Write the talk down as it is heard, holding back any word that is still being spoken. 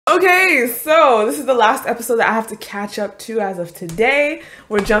Okay, so this is the last episode that I have to catch up to as of today.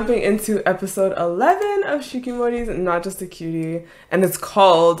 We're jumping into episode 11 of Shikimori's Not Just a Cutie, and it's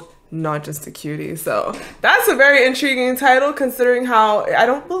called Not Just a Cutie. So that's a very intriguing title considering how I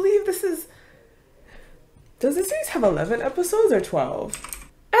don't believe this is... Does this series have 11 episodes or 12?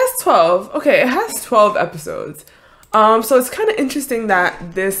 It has 12. Okay, it has 12 episodes. So it's kind of interesting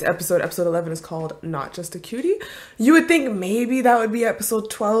that this episode 11, is called Not Just a Cutie. You would think maybe that would be episode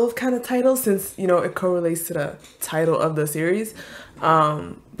 12 kind of title since, you know, it correlates to the title of the series.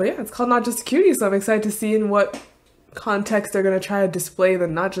 But yeah, it's called Not Just a Cutie, so I'm excited to see in what context they're going to try to display the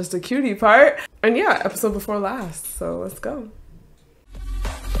Not Just a Cutie part. And yeah, episode before last, so let's go.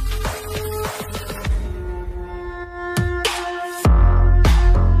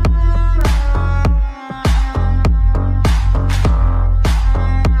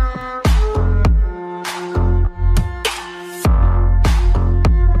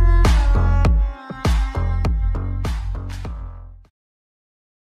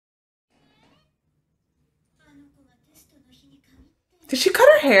 Did she cut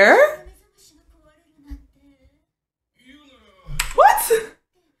her hair? What?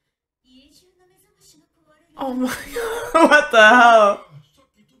 Oh my god, what the hell?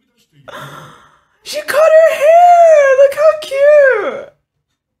 She cut her hair! Look how cute!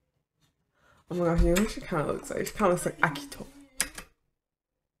 Oh my gosh, you know what she kind of looks like? She kind of looks like Akito.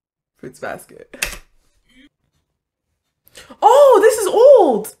 Fruits basket. Oh, this is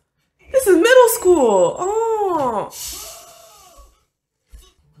old! This is middle school! Oh!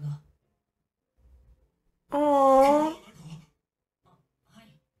 Aww.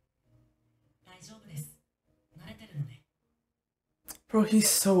 Bro, he's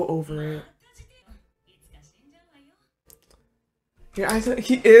so over it. Yeah,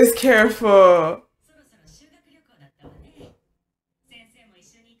 he is careful.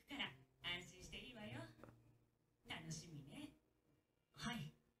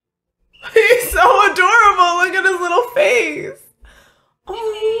 He's so adorable. Look at his little face.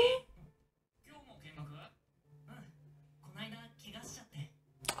 Oh.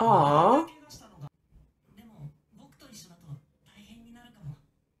 Aww.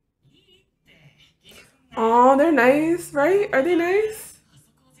 Aw, they're nice, right? Are they nice?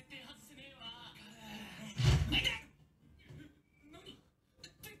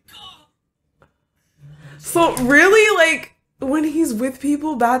 So really, like, when he's with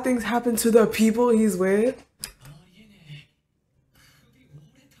people, bad things happen to the people he's with?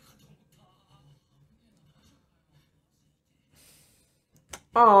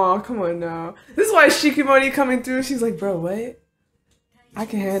 Oh, come on now. This is why Shikimori coming through. She's like, bro, what? I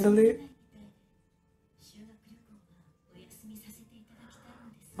can handle it.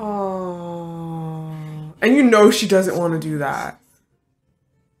 Oh, and you know she doesn't want to do that.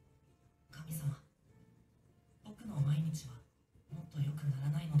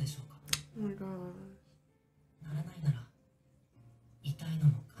 Oh my god.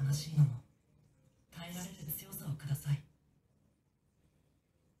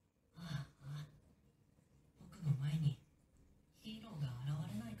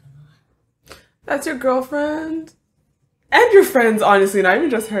 That's your girlfriend? And your friends, honestly, not even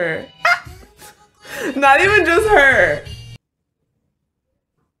just her. Not even just her.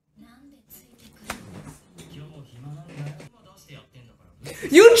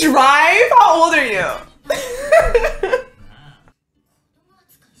 You drive? How old are you?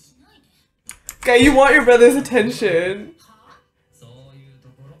 Okay, you want your brother's attention.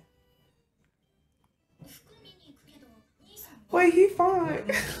 Wait, he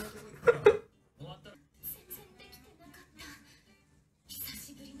fine.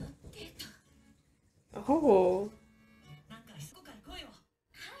 Oh.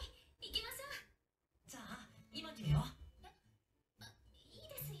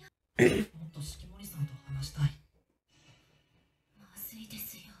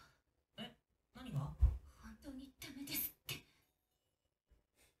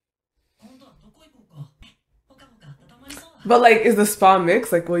 But like, is the spa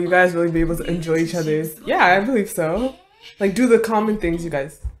mixed? Like, will you guys really be able to enjoy each other's? Yeah, I believe so. Like, do the common things, you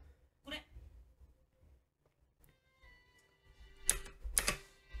guys.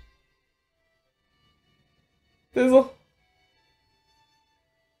 There's a...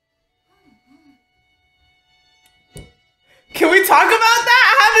 Can we talk about that?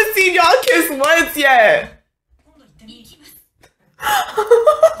 I haven't seen y'all kiss once yet.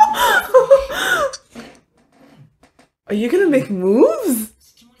 Are you gonna make moves?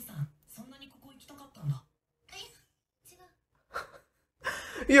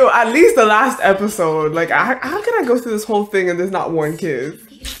 Yo, at least the last episode. Like, how can I go through this whole thing and there's not one kiss?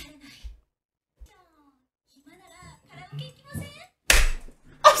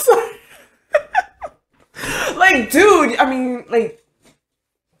 like, dude, I mean, like,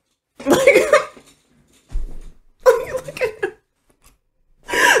 look at him.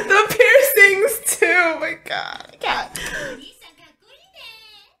 The piercings too. Oh my god, I can't.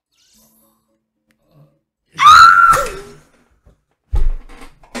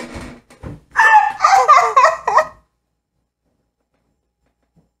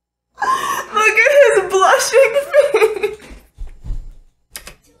 Look at his blushing face.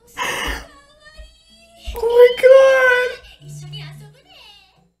 Oh my god.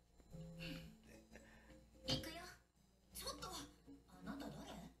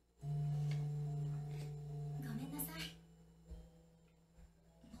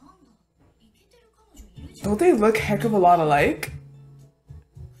 Don't they look heck of a lot alike?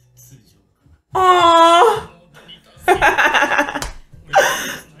 Aww.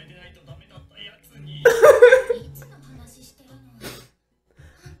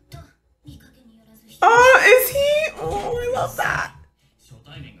 Oh, is he? Oh, I love that.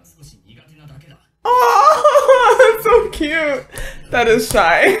 Oh, that's so cute. That is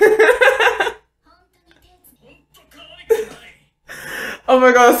shy. Oh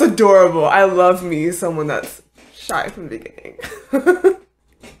my god, that's adorable. I love me someone that's shy from the beginning.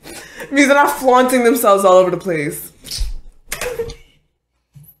 Means they're not flaunting themselves all over the place.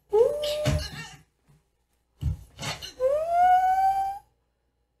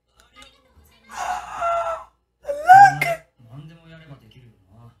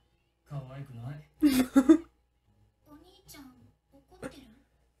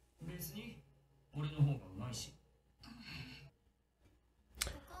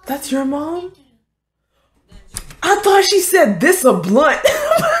 That's your mom? I thought she said this a blunt.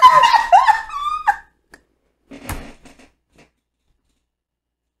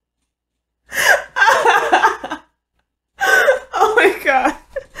 Oh my god.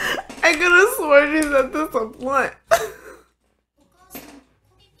 I could have sworn she said this a blunt.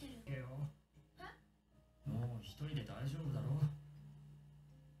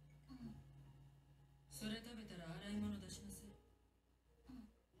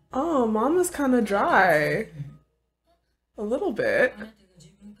 Oh, mama's kind of dry. A little bit.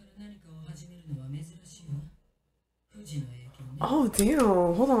 Oh, damn.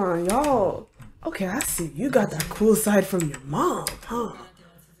 Hold on, y'all. Okay, I see. You got that cool side from your mom, huh?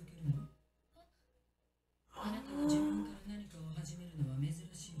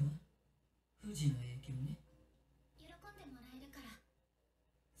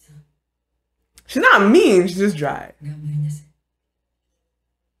 She's not mean, she's just dry.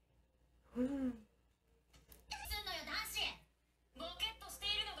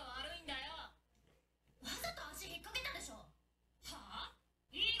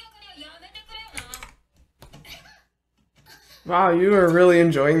 Wow, you were really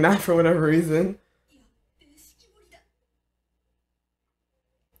enjoying that for whatever reason.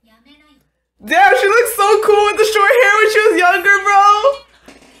 Damn, she looks so cool with the short hair when she was younger, bro.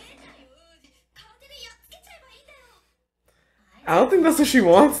 I don't think that's what she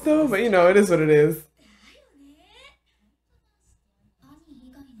wants though, but you know, it is what it is.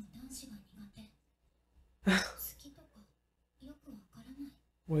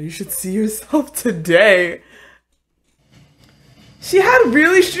 Well, you should see yourself today. She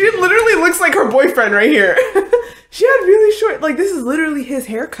literally looks like her boyfriend right here. She had really short, like this is literally his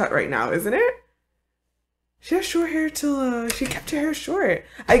haircut right now, isn't it? She has short hair till, she kept her hair short.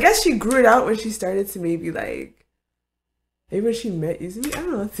 I guess she grew it out when she started to maybe like, maybe when she met Izumi? I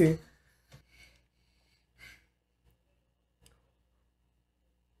don't know, let's see.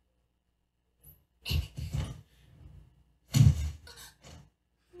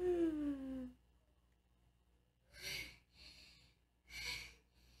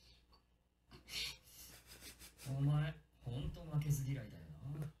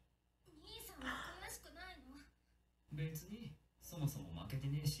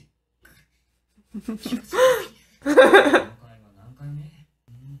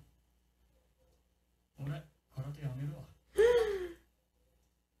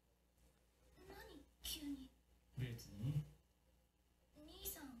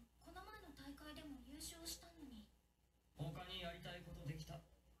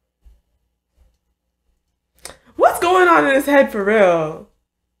 What's going on in his head for real?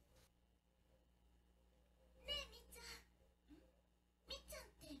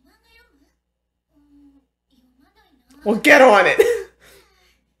 Well, get on it.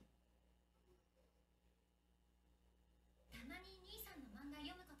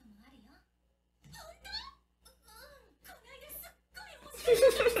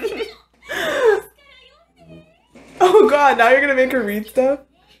 Oh god, now you're gonna make her read stuff?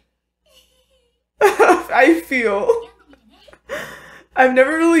 I feel. I've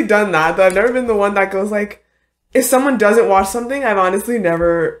never really done that, though. I've never been the one that goes like, if someone doesn't watch something, I've honestly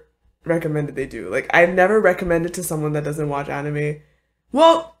never recommended they do. Like, I've never recommended to someone that doesn't watch anime.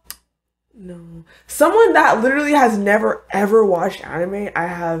 Well, no. Someone that literally has never ever watched anime,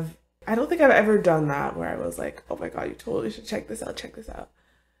 I don't think I've ever done that where I was like, oh my god, you totally should check this out, check this out.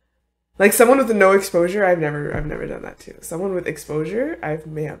 Like someone with no exposure, I've never done that too. Someone with exposure, I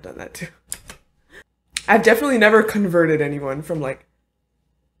may have done that too. I've definitely never converted anyone from like,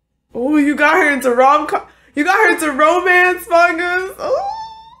 oh, you got her into rom-com, you got her into romance mangas. Oh.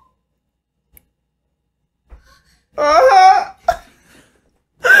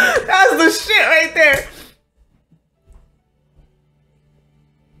 That's the shit right there.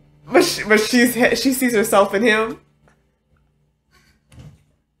 But she sees herself in him.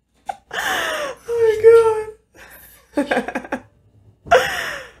 Oh my god.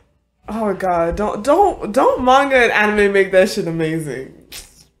 Oh my god. Don't manga and anime make that shit amazing.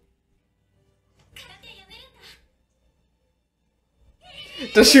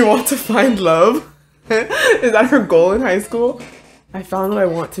 Does she want to find love? Is that her goal in high school? I found what I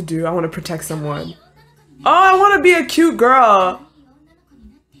want to do. I want to protect someone. Oh, I want to be a cute girl.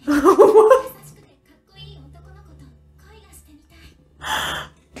 Her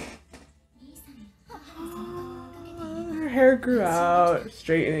hair grew out,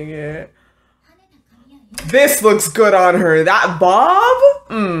 straightening it. This looks good on her. That bob?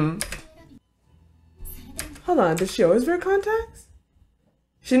 Hold on, did she always wear contacts?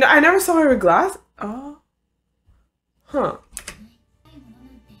 I never saw her with glasses. Oh. Huh.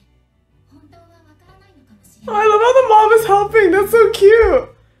 Oh, I love how the mom is helping. That's so cute.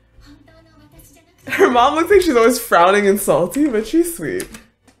 Her mom looks like she's always frowning and salty, but she's sweet.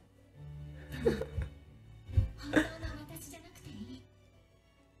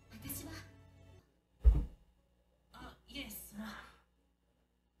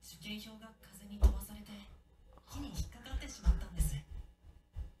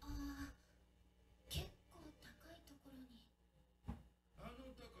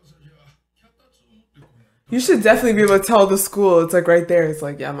 You should definitely be able to tell the school. It's like right there. It's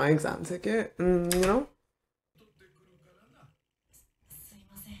like, yeah, my exam ticket. You know?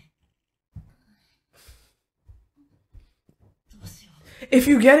 If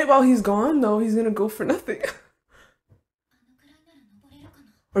you get it while he's gone, though, he's gonna go for nothing.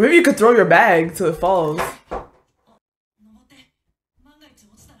 Or maybe you could throw your bag till it falls.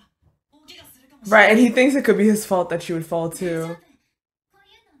 Right, and he thinks it could be his fault that she would fall too.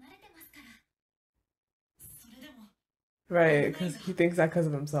 Right, because he thinks that because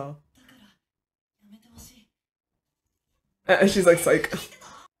of himself. And she's like, psych.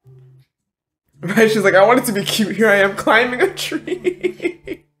 Right, she's like, I want it to be cute. Here I am climbing a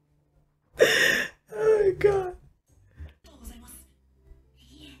tree. Oh my god.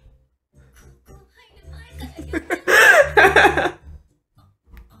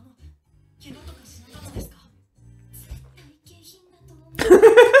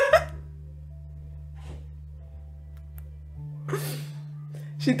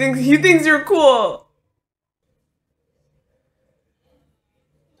 He thinks you're cool.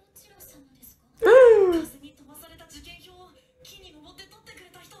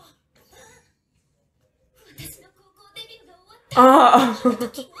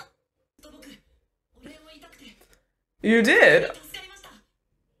 You did?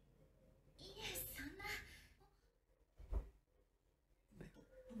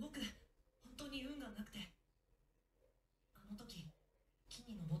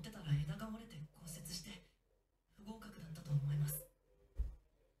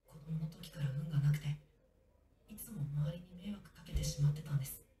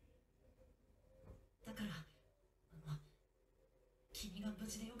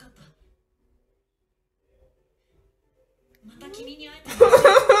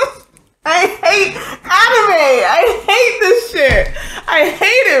 I hate anime! I hate this shit! I hate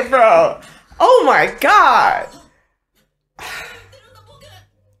it, bro! Oh my god!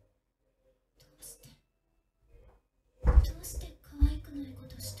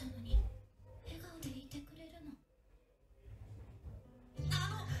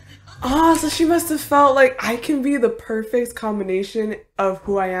 Oh, so she must have felt like I can be the perfect combination of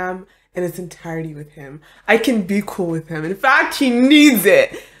who I am in its entirety with him. I can be cool with him. In fact, he needs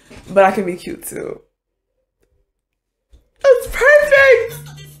it. But I can be cute too. That's perfect!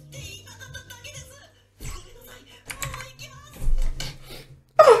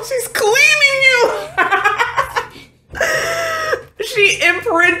 Oh, she's cleaning you! She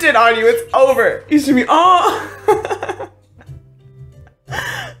imprinted on you. It's over. You should be, oh!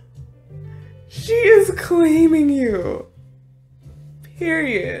 She is claiming you.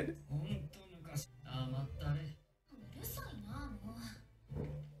 Period.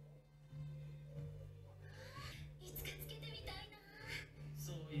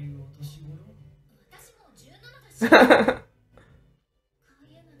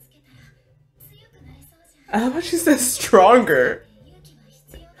 How about she says stronger?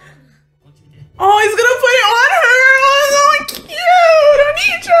 Oh, he's gonna put it on her! Oh, so cute!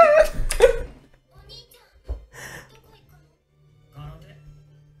 Oni-chan!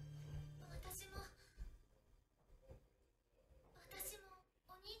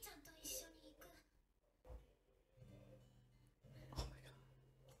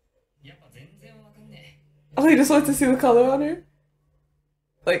 Oh, he just wants to see the color on her?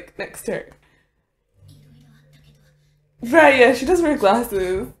 Like, next to her. Right, yeah, she does wear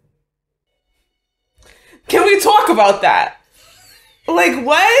glasses. Can we talk about that? Like,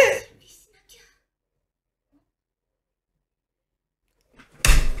 what?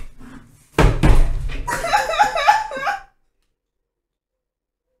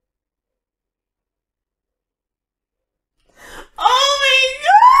 Oh my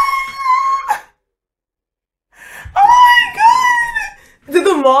god! Oh my god! Did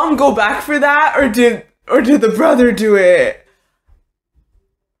the mom go back for that, or did the brother do it?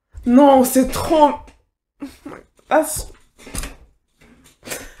 No, c'est trop. That's.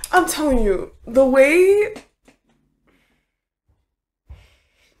 I'm telling you, the way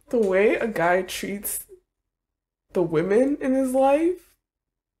a guy treats the women in his life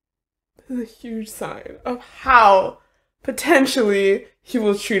is a huge sign of how potentially he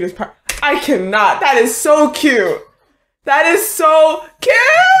will treat his partner. I cannot. That is so cute. That is so cute.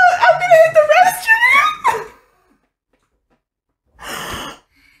 I'm gonna hit the restroom.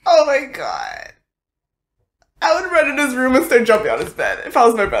 Oh my god. I would run in his room and start jumping on his bed if I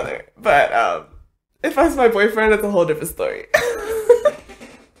was my brother. But if I was my boyfriend, it's a whole different story.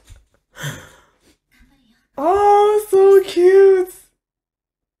 Oh, so cute.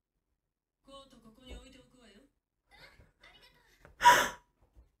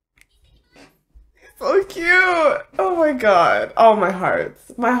 So cute. Oh my god. Oh, my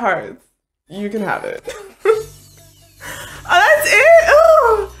hearts. My hearts. You can have it. Oh, that's it.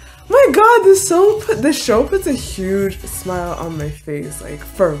 Oh my god, this show puts a huge smile on my face, like,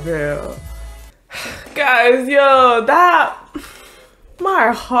 for real. Guys, yo,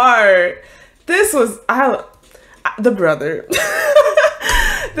 my heart. This was, the brother.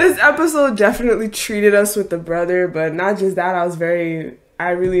 This episode definitely treated us with the brother, but not just that,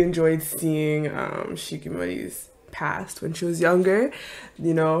 I really enjoyed seeing Shikimori's past when she was younger.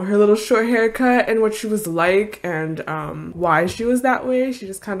 You know, her little short haircut and what she was like, and why she was that way. She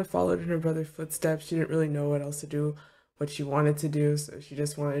just kind of followed in her brother's footsteps. She didn't really know what else to do, what she wanted to do, so she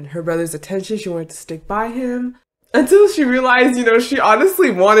just wanted her brother's attention. She wanted to stick by him until she realized, you know, she honestly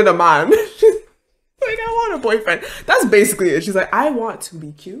wanted a man. She's like, I want a boyfriend. That's basically it. She's like, I want to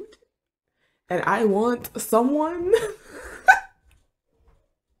be cute and I want someone.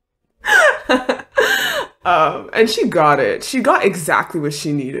 And she got it. She got exactly what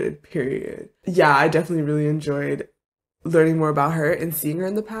she needed, period. Yeah, I definitely really enjoyed learning more about her and seeing her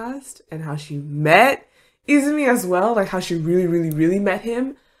in the past and how she met Izumi as well, like how she really met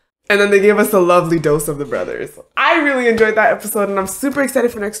him. And then they gave us a lovely dose of the brothers. I really enjoyed that episode and I'm super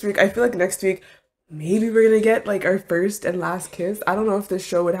excited for next week. I feel like next week, maybe we're gonna get like our first and last kiss. I don't know if this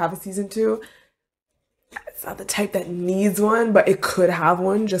show would have a season 2. It's not the type that needs one, but it could have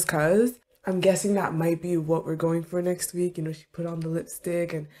one just cause. I'm guessing that might be what we're going for next week. You know, she put on the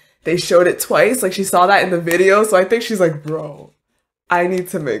lipstick and they showed it twice. Like, she saw that in the video. So I think she's like, bro, I need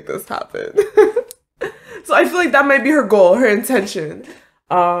to make this happen. So I feel like that might be her goal, her intention.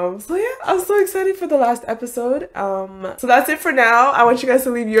 So yeah, I'm so excited for the last episode. So that's it for now. I want you guys to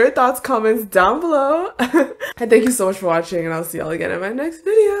leave your thoughts, comments down below. And thank you so much for watching, and I'll see y'all again in my next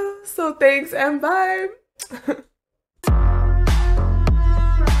video. So thanks and bye.